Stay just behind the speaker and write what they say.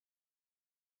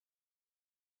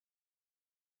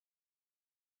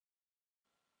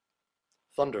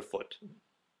Thunderfoot,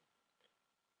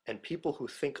 and people who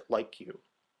think like you.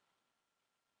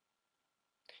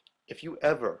 If you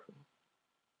ever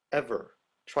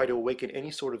try to awaken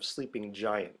any sort of sleeping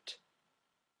giant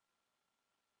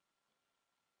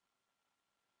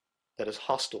that is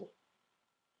hostile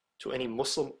to any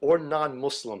Muslim or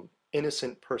non-Muslim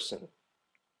innocent person,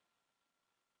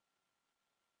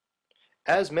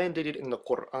 as mandated in the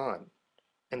Quran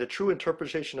and the true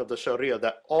interpretation of the Sharia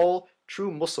that all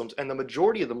true Muslims and the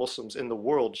majority of the Muslims in the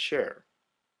world share,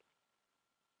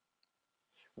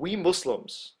 we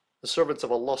Muslims, the servants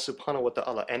of Allah subhanahu wa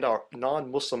ta'ala, and our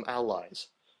non-Muslim allies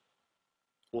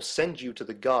will send you to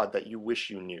the God that you wish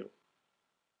you knew.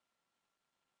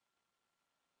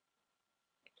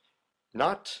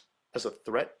 Not as a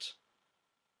threat,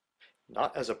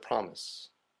 not as a promise,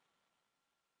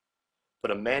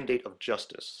 but a mandate of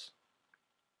justice.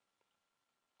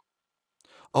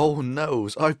 Oh no,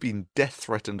 I've been death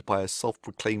threatened by a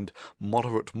self-proclaimed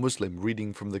moderate Muslim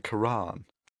reading from the Quran.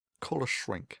 Call a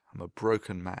shrink, I'm a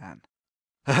broken man.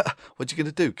 What you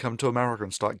gonna do, come to America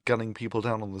and start gunning people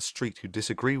down on the street who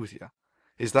disagree with you?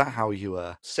 Is that how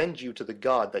you, Send you to the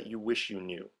God that you wish you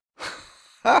knew.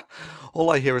 All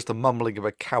I hear is the mumbling of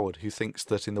a coward who thinks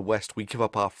that in the West we give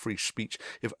up our free speech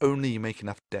if only you make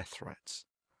enough death threats.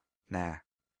 Nah,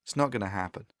 it's not going to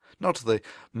happen. Not to the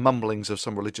mumblings of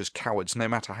some religious cowards, no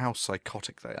matter how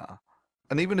psychotic they are.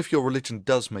 And even if your religion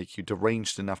does make you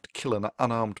deranged enough to kill an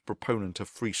unarmed proponent of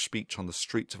free speech on the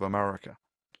streets of America,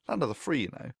 land of the free,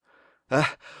 you know.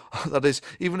 That is,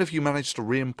 even if you manage to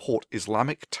re-import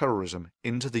Islamic terrorism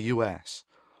into the US,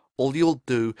 all you'll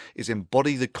do is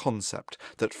embody the concept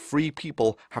that free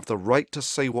people have the right to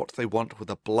say what they want with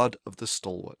the blood of the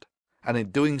stalwart. And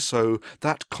in doing so,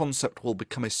 that concept will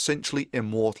become essentially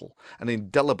immortal and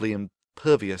indelibly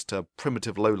impervious to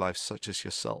primitive lowlifes such as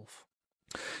yourself.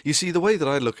 You see, the way that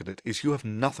I look at it is you have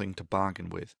nothing to bargain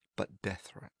with but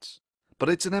death threats. But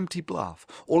it's an empty bluff.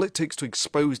 All it takes to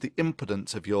expose the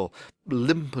impotence of your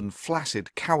limp and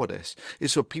flaccid cowardice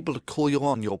is for people to call you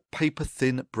on your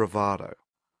paper-thin bravado.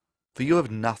 For you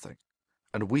have nothing,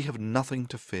 and we have nothing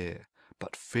to fear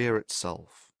but fear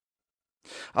itself.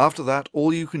 After that,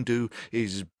 all you can do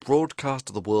is broadcast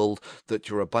to the world that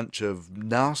you're a bunch of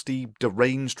nasty,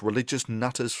 deranged religious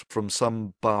nutters from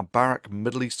some barbaric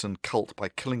Middle Eastern cult by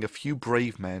killing a few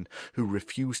brave men who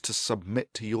refuse to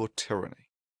submit to your tyranny.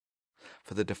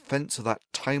 For the defense of that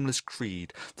timeless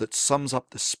creed that sums up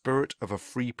the spirit of a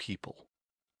free people,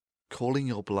 calling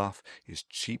your bluff is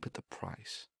cheap at the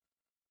price.